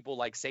pitting people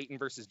like Satan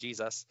versus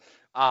Jesus,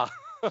 the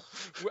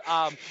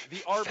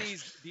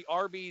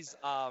Arby's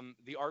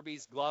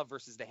glove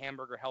versus the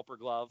hamburger helper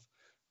glove,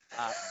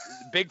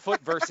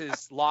 Bigfoot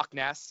versus Loch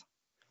Ness.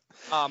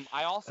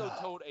 I also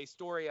told a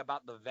story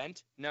about the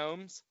vent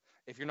gnomes.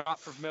 If you're not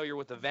familiar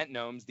with the vent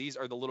gnomes, these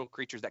are the little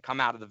creatures that come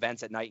out of the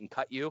vents at night and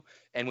cut you.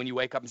 And when you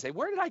wake up and say,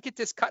 where did I get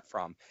this cut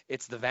from?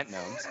 It's the vent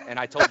gnomes. And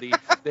I told the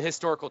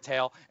historical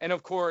tale. And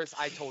of course,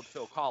 I told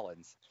Phil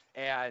Collins.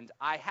 And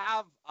I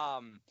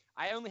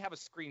only have a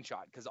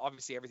screenshot because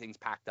obviously everything's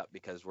packed up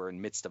because we're in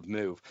midst of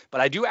move.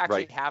 But I do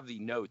actually have the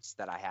notes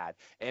that I had.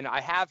 And I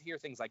have here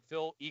things like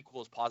Phil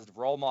equals positive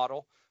role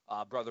model,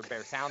 Brother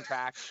Bear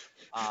soundtrack,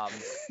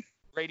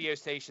 radio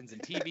stations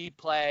and TV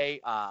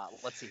play.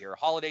 Let's see here.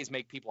 Holidays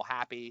make people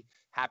happy.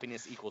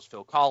 Happiness equals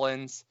Phil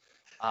Collins.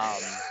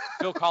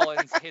 Phil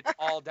Collins hits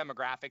all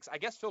demographics. I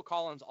guess Phil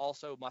Collins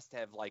also must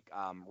have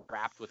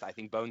rapped with, I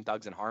think, Bone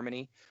Thugs and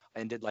Harmony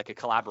and did like a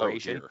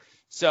collaboration.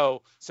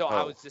 So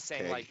I was just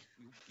saying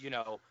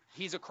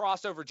he's a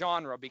crossover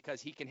genre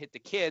because he can hit the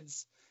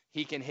kids.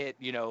 He can hit,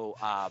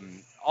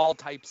 all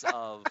types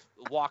of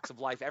walks of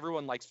life.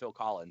 Everyone likes Phil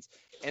Collins.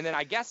 And then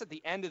I guess at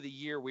the end of the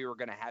year we were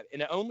going to have,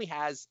 and it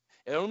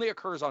only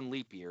occurs on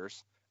leap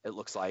years, it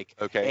looks like.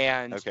 Okay.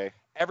 And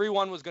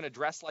everyone was going to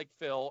dress like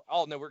Phil.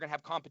 Oh, no, we're going to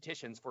have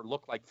competitions for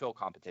look like Phil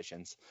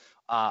competitions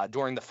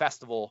during the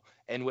festival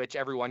in which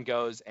everyone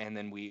goes. And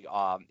then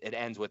it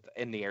ends with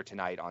In the Air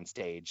Tonight on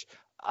stage.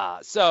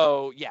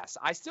 So, yes,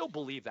 I still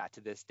believe that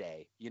to this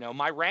day.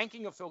 My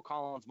ranking of Phil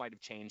Collins might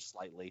have changed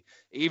slightly,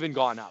 even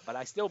gone up. But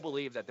I still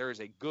believe that there is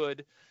a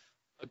good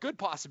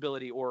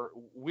possibility, or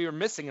we're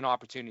missing an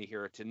opportunity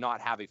here to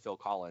not have a Phil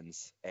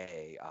Collins,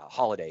 a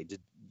holiday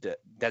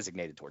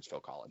designated towards Phil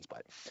Collins.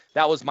 But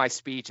that was my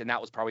speech, and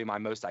that was probably my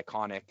most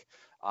iconic,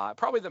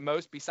 probably the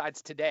most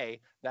besides today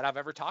that I've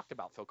ever talked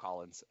about Phil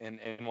Collins in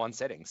one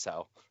sitting.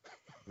 So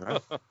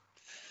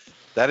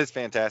that is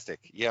fantastic.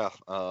 Yeah.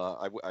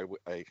 I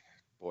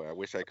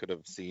wish I could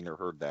have seen or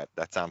heard that.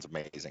 That sounds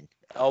amazing.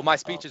 Oh, my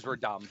speeches were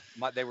dumb.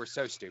 They were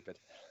so stupid.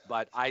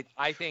 But I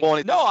think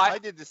I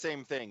did the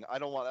same thing. I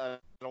don't want to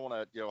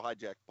hijack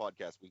the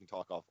podcast. We can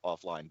talk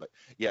offline. But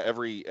yeah,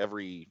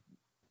 every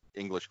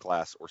English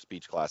class or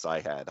speech class I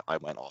had, I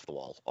went off the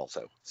wall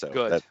also. So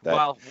Good. That,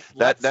 Well,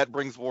 that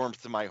brings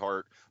warmth to my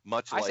heart,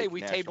 much I like say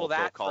we National table Phil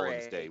that for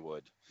Collins Day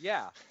would.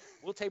 Yeah,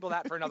 we'll table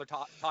that for another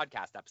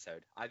podcast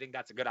episode. I think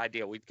that's a good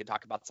idea. We could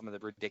talk about some of the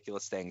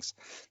ridiculous things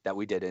that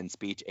we did in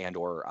speech and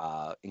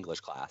or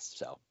English class.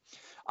 So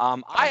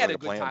I had a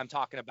good time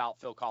talking about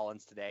Phil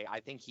Collins today. I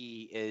think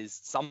he is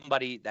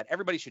somebody that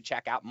everybody should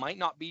check out. Might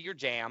not be your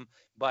jam,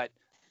 but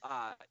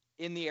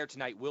In the Air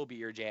Tonight will be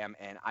your jam,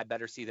 and I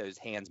better see those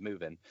hands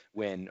moving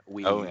when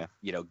we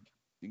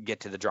get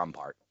to the drum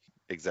part.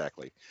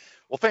 Exactly.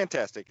 Well,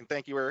 fantastic. And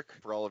thank you, Eric,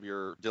 for all of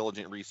your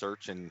diligent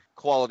research and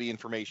quality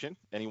information.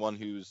 Anyone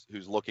who's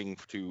looking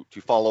to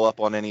follow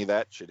up on any of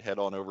that should head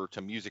on over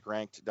to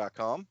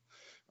musicranked.com,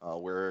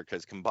 where Eric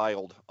has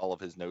compiled all of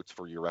his notes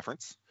for your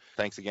reference.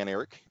 Thanks again,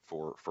 Eric,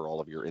 for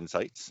all of your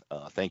insights.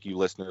 Thank you,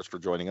 listeners, for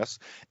joining us.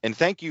 And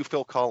thank you,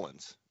 Phil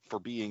Collins, for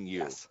being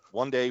you. Yes.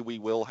 One day we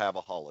will have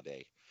a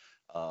holiday.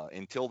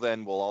 Until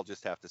then, we'll all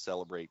just have to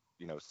celebrate,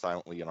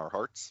 silently in our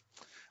hearts.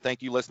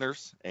 Thank you,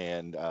 listeners,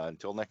 and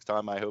until next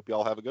time, I hope you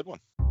all have a good one.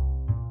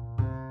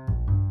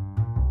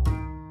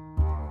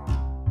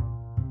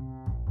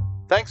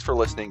 Thanks for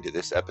listening to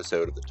this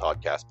episode of the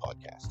Toddcast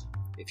Podcast.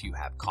 If you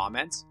have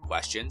comments,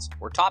 questions,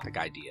 or topic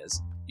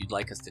ideas you'd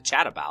like us to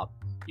chat about,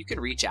 you can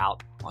reach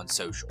out on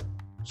social.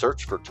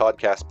 Search for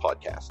Toddcast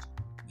Podcast.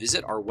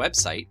 Visit our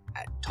website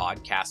at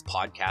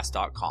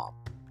toddcastpodcast.com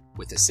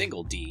with a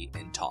single D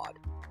in Todd.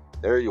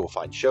 There you will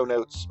find show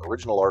notes,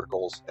 original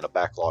articles, and a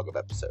backlog of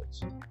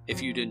episodes.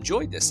 If you'd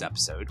enjoyed this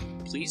episode,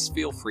 please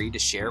feel free to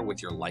share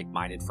with your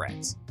like-minded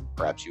friends.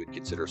 Perhaps you would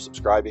consider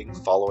subscribing,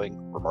 following,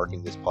 or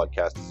marking this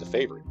podcast as a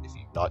favorite if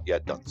you've not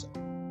yet done so.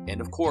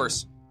 And of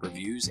course,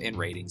 reviews and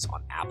ratings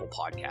on Apple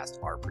Podcasts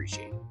are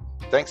appreciated.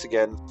 Thanks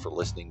again for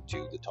listening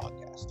to the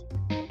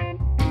Toddcast.